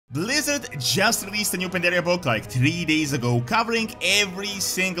Blizzard just released a new Pandaria book like 3 days ago, covering every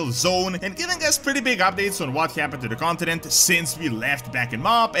single zone and giving us pretty big updates on what happened to the continent since we left back in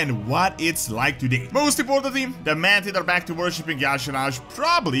MoB and what it's like today. Most importantly, the mantid are back to worshipping Y'Shaarj,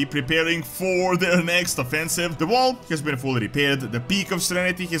 probably preparing for their next offensive. The wall has been fully repaired, the Peak of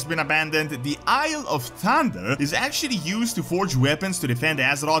Serenity has been abandoned, the Isle of Thunder is actually used to forge weapons to defend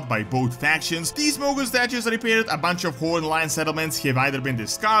Azeroth by both factions. These mogu statues are repaired, a bunch of horde line settlements have either been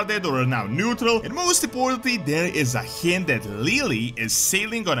discarded or are now neutral, and most importantly, there is a hint that Lily is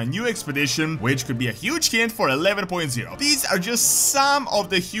sailing on a new expedition, which could be a huge hint for 11.0. These are just some of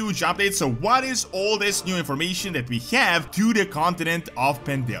the huge updates, so what is all this new information that we have to the continent of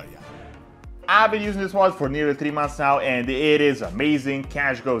Pandaria? I've been using this mod for nearly 3 months now, and it is amazing.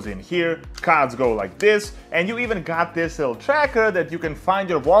 Cash goes in here, cards go like this, and you even got this little tracker that you can find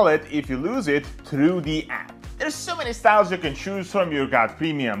your wallet if you lose it through the app. There's so many styles you can choose from. You got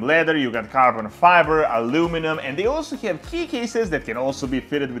premium leather, you got carbon fiber, aluminum, and they also have key cases that can also be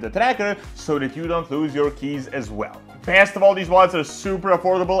fitted with the tracker so that you don't lose your keys as well. Best of all, these wallets are super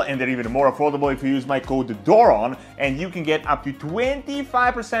affordable, and they're even more affordable if you use my code DORON, and you can get up to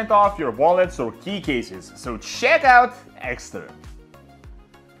 25% off your wallets or key cases. So check out Extra.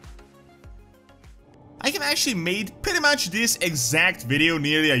 I have actually made pretty much this exact video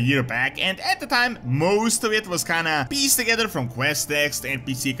nearly a year back, and at the time, most of it was kinda pieced together from quest text,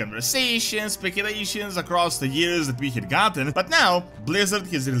 NPC conversations, speculations across the years that we had gotten, but now, Blizzard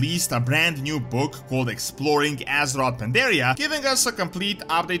has released a brand new book called Exploring Azeroth Pandaria, giving us a complete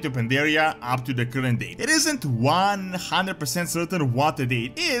update to Pandaria up to the current date. It isn't 100% certain what the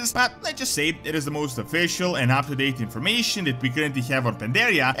date is, but let's just say it is the most official and up-to-date information that we currently have on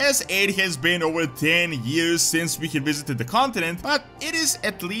Pandaria, as it has been over 10 years since we had visited the continent, but it is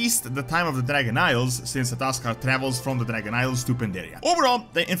at least the time of the Dragon Isles, since the Tuskar travels from the Dragon Isles to Pandaria. Overall,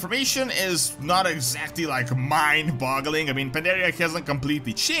 the information is not exactly like mind-boggling. I mean, Pandaria hasn't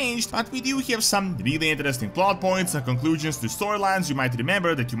completely changed, but we do have some really interesting plot points and conclusions to storylines you might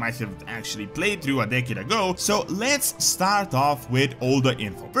remember that you might have actually played through a decade ago, so let's start off with all the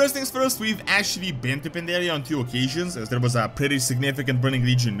info. First things first, we've actually been to Pandaria on 2 occasions, as there was a pretty significant Burning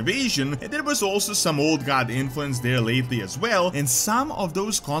Legion invasion, and there was also some old god influence there lately as well, and some of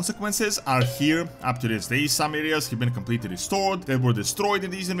those consequences are here up to this day. Some areas have been completely restored that were destroyed in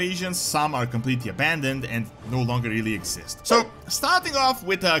these invasions, some are completely abandoned and no longer really exist. So, starting off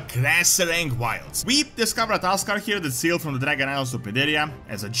with the Grasserang Wilds. We discovered a Tuskar here that sailed from the Dragon Isles to Pandaria.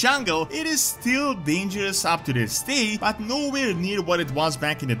 As a jungle, it is still dangerous up to this day, but nowhere near what it was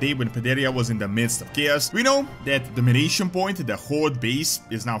back in the day when Pandaria was in the midst of chaos. We know that the Domination Point, the Horde base,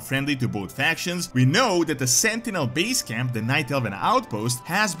 is now friendly to both factions. We know that the Sentinel base camp, the Night Elven outpost,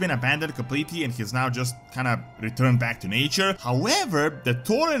 has been abandoned completely and has now just kinda returned back to nature. However, the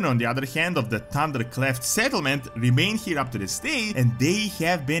Tauren, on the other hand, of the Thundercleft settlement remain here up to this day, and they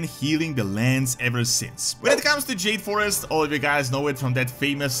have been healing the lands ever since. When it comes to Jade Forest, all of you guys know it from that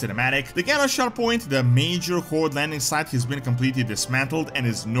famous cinematic. The Ganashar Point, the major Horde landing site, has been completely dismantled and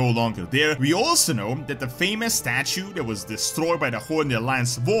is no longer there. We also know that the famous statue that was destroyed by the Horde in the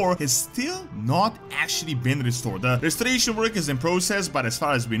Alliance War has still not actually been restored. The restoration work is in process, but as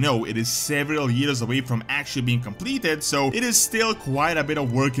far as we know, it is several years away from actually being completed, so it is still quite a bit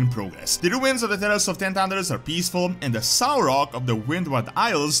of work in progress. The ruins of the Terrace of Ten Thunders are peaceful, and the Sauroch of the Windward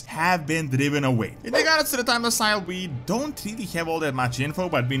Isles have been driven away. In regards to the Timeless Isle, we don't really have all that much info,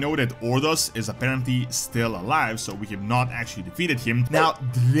 but we know that Ordos is apparently still alive, so we have not actually defeated him. Now,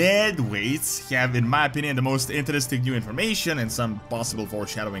 Dreadweights have, in my opinion, the most interesting new information and some possible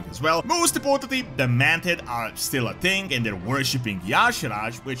foreshadowing as well. Most importantly, the mantid are still a thing, and they're worshipping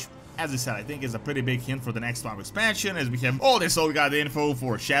Y'Shaarj, which, as I said, I think is a pretty big hint for the next WoW expansion, as we have all this old god info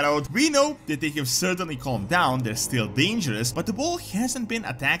foreshadowed. We know that they have certainly calmed down, they're still dangerous, but the wall hasn't been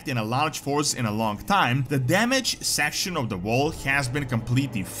attacked in a large force in a long time. The damage section of the wall has been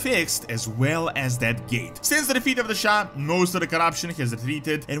completely fixed, as well as that gate. Since the defeat of the Shah, most of the corruption has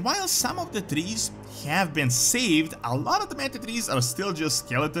retreated, and while some of the trees have been saved, a lot of the mantid trees are still just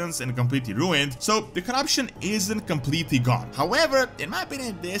skeletons and completely ruined, so the corruption isn't completely gone. However, in my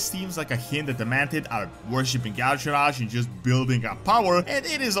opinion, this seems like a hint that the mantid are worshipping Y'Shaarj and just building up power, and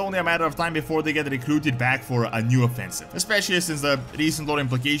it is only a matter of time before they get recruited back for a new offensive, especially since the recent lore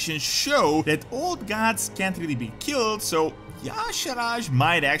implications show that old gods can't really be killed, so Y'Shaarj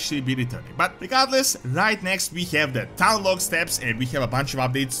might actually be returning. But regardless, right next we have the Townlog Steps, and we have a bunch of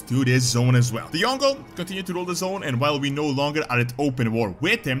updates to this zone as well. The Yongle continue to rule the zone, and while we no longer are at open war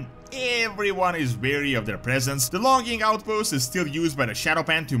with him, everyone is wary of their presence. The Longing Outpost is still used by the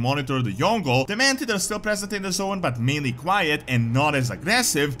Shadowpan to monitor the Yongle. The Mantid are still present in the zone, but mainly quiet and not as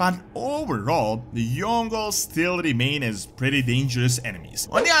aggressive, but overall, the Yongle still remain as pretty dangerous enemies.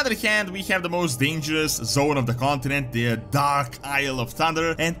 On the other hand, we have the most dangerous zone of the continent, the Dark Isle of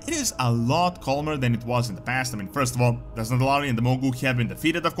Thunder, and it is a lot calmer than it was in the past. I mean, first of all, the Zandalari and the Mogu have been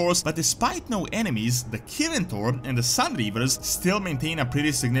defeated, of course, but despite no enemies, the Kirintor and the Sun Reavers still maintain a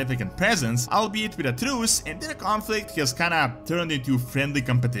pretty significant presence, albeit with a truce, and their conflict has kinda turned into friendly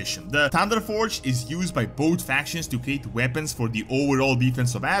competition. The Thunderforge is used by both factions to create weapons for the overall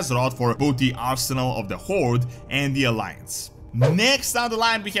defense of Azeroth for both the arsenal of the Horde and the Alliance. Next down the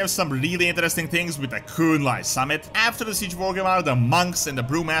line, we have some really interesting things with the Kunlai Summit. After the Siege of Orgrimmar, the monks and the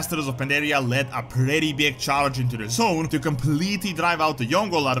Brewmasters of Pandaria led a pretty big charge into the zone to completely drive out the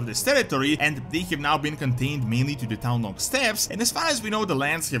Yongle out of this territory, and they have now been contained mainly to the Townlong Steppes, and as far as we know, the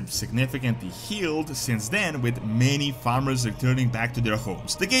lands have significantly healed since then, with many farmers returning back to their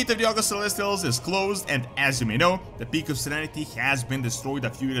homes. The Gate of the August Celestials is closed, and as you may know, the Peak of Serenity has been destroyed a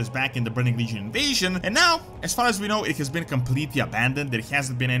few years back in the Burning Legion invasion, and now, as far as we know, it has been completely abandoned. There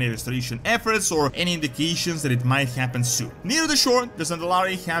hasn't been any restoration efforts or any indications that it might happen soon. Near the shore, the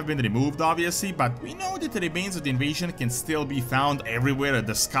Zandalari have been removed, obviously, but we know that the remains of the invasion can still be found everywhere.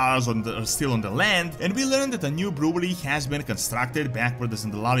 The scars are still on the land, and we learned that a new brewery has been constructed back where the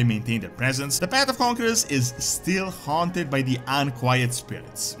Zandalari maintain their presence. The Path of Conquerors is still haunted by the unquiet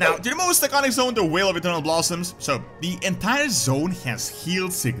spirits. Now, the most iconic zone, the Whale of Eternal Blossoms. So, the entire zone has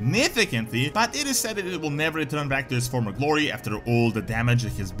healed significantly, but it is said that it will never return back to its former glory after all the damage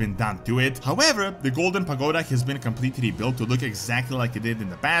that has been done to it. However, the Golden Pagoda has been completely rebuilt to look exactly like it did in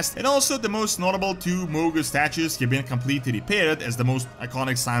the past, and also the most notable two Mogu statues have been completely repaired as the most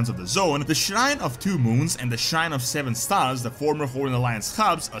iconic signs of the zone. The Shrine of Two Moons and the Shrine of Seven Stars, the former Horde Alliance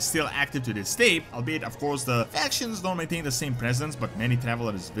hubs, are still active to this day, albeit of course the factions don't maintain the same presence, but many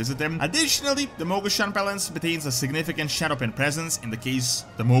travelers visit them. Additionally, the Mogu Shrine Palace maintains a significant Shadowpan presence in the case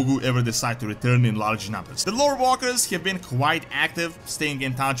the Mogu ever decide to return in large numbers. The Lore Walkers have been quite active, staying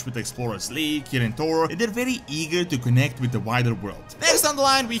in touch with Explorers League, Kirintor, and they're very eager to connect with the wider world. Next on the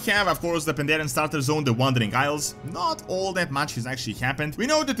line, we have, of course, the Pandarian starter zone, the Wandering Isles. Not all that much has actually happened. We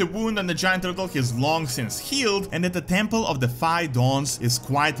know that the wound on the Giant Turtle has long since healed, and that the Temple of the Five Dawns is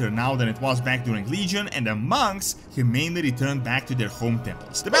quieter now than it was back during Legion, and the monks have mainly returned back to their home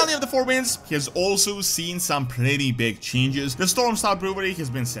temples. The Valley of the Four Winds has also seen some pretty big changes. The Stormstar Brewery has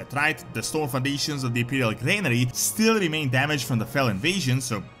been set right, the stone foundations of the Imperial Granary still remain damaged from the Fell invasion,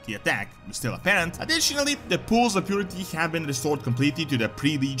 so the attack was still apparent. Additionally, the Pools of Purity have been restored completely to the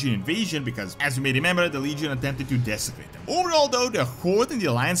pre-Legion invasion because, as you may remember, the Legion attempted to desecrate them. Overall though, the Horde and the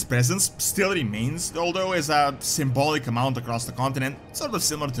Alliance presence still remains, although as a symbolic amount across the continent, sort of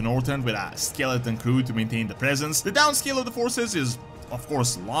similar to Northern with a skeleton crew to maintain the presence. The downscale of the forces is of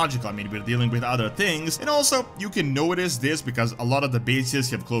course logical. I mean, we're dealing with other things, and also you can notice this because a lot of the bases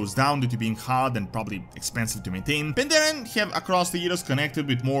have closed down due to being hard and probably expensive to maintain. Pandaren have across the years connected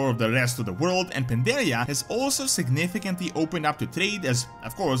with more of the rest of the world, and Pandaria has also significantly opened up to trade as,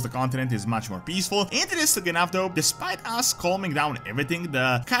 of course, the continent is much more peaceful. Interesting enough though, despite us calming down everything,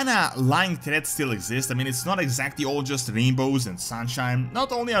 the kinda lying threat still exists. I mean, it's not exactly all just rainbows and sunshine.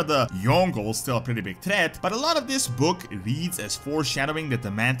 Not only are the Yongle still a pretty big threat, but a lot of this book reads as foreshadowing that the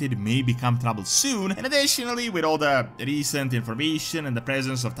Mantid may become trouble soon, and additionally, with all the recent information and the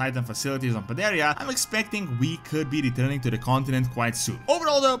presence of Titan facilities on Pandaria, I'm expecting we could be returning to the continent quite soon.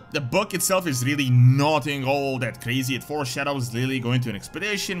 Overall though, the book itself is really nothing all that crazy. It foreshadows Lily going to an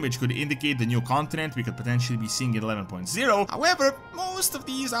expedition, which could indicate the new continent we could potentially be seeing in 11.0. However, most of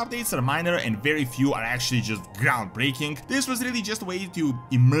these updates are minor and very few are actually just groundbreaking. This was really just a way to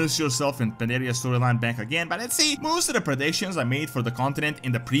immerse yourself in Pandaria's storyline back again, but I'd say most of the predictions I made for the continent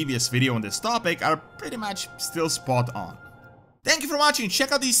in the previous video on this topic are pretty much still spot on. Thank you for watching.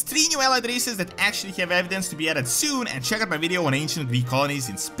 Check out these 3 new allied races that actually have evidence to be added soon, and check out my video on ancient Greek colonies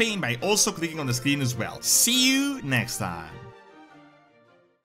in Spain by also clicking on the screen as well. See you next time.